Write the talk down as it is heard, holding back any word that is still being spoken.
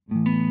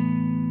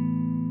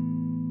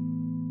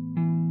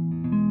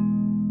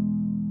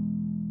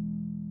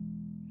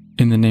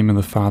In the name of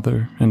the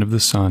Father, and of the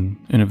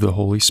Son, and of the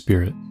Holy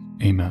Spirit.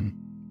 Amen.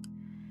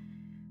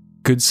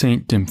 Good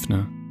Saint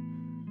Dymphna,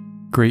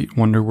 great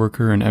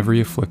wonder-worker in every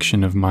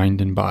affliction of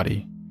mind and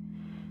body,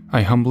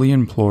 I humbly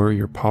implore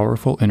your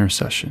powerful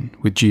intercession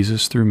with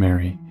Jesus through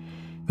Mary,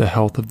 the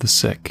health of the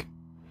sick,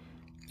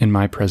 in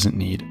my present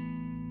need.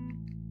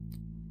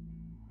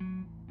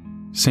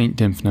 Saint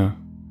Dymphna,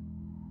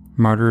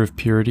 martyr of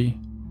purity,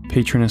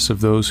 patroness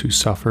of those who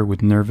suffer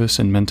with nervous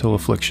and mental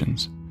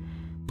afflictions,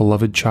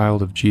 beloved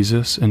child of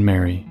Jesus and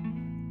Mary,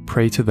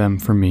 pray to them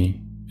for me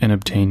and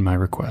obtain my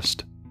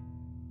request.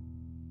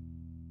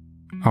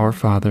 Our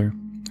Father,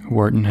 who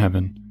art in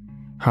heaven,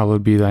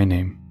 hallowed be thy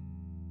name.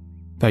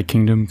 Thy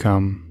kingdom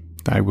come,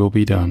 thy will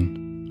be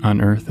done,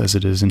 on earth as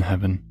it is in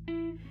heaven.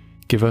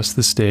 Give us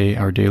this day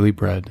our daily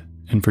bread,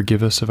 and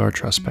forgive us of our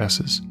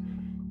trespasses,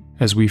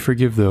 as we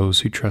forgive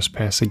those who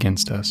trespass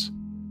against us.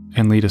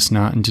 And lead us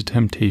not into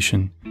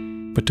temptation,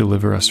 but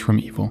deliver us from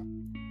evil.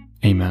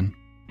 Amen.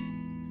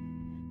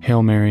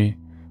 Hail Mary,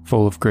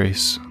 full of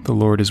grace, the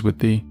Lord is with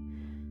thee.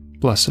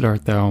 Blessed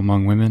art thou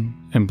among women,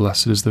 and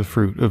blessed is the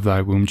fruit of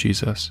thy womb,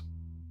 Jesus.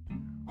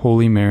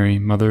 Holy Mary,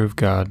 Mother of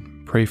God,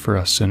 pray for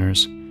us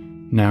sinners,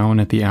 now and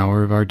at the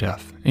hour of our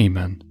death.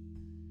 Amen.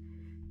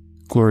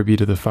 Glory be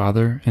to the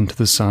Father, and to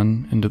the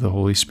Son, and to the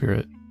Holy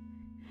Spirit,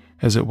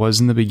 as it was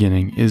in the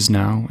beginning, is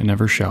now, and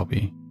ever shall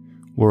be,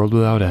 world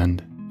without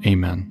end.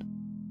 Amen.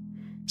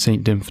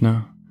 Saint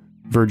Dymphna,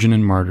 Virgin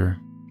and Martyr,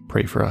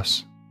 pray for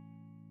us.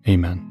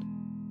 Amen.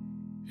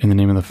 In the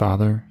name of the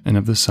Father, and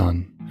of the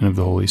Son, and of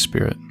the Holy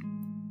Spirit.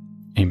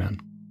 Amen.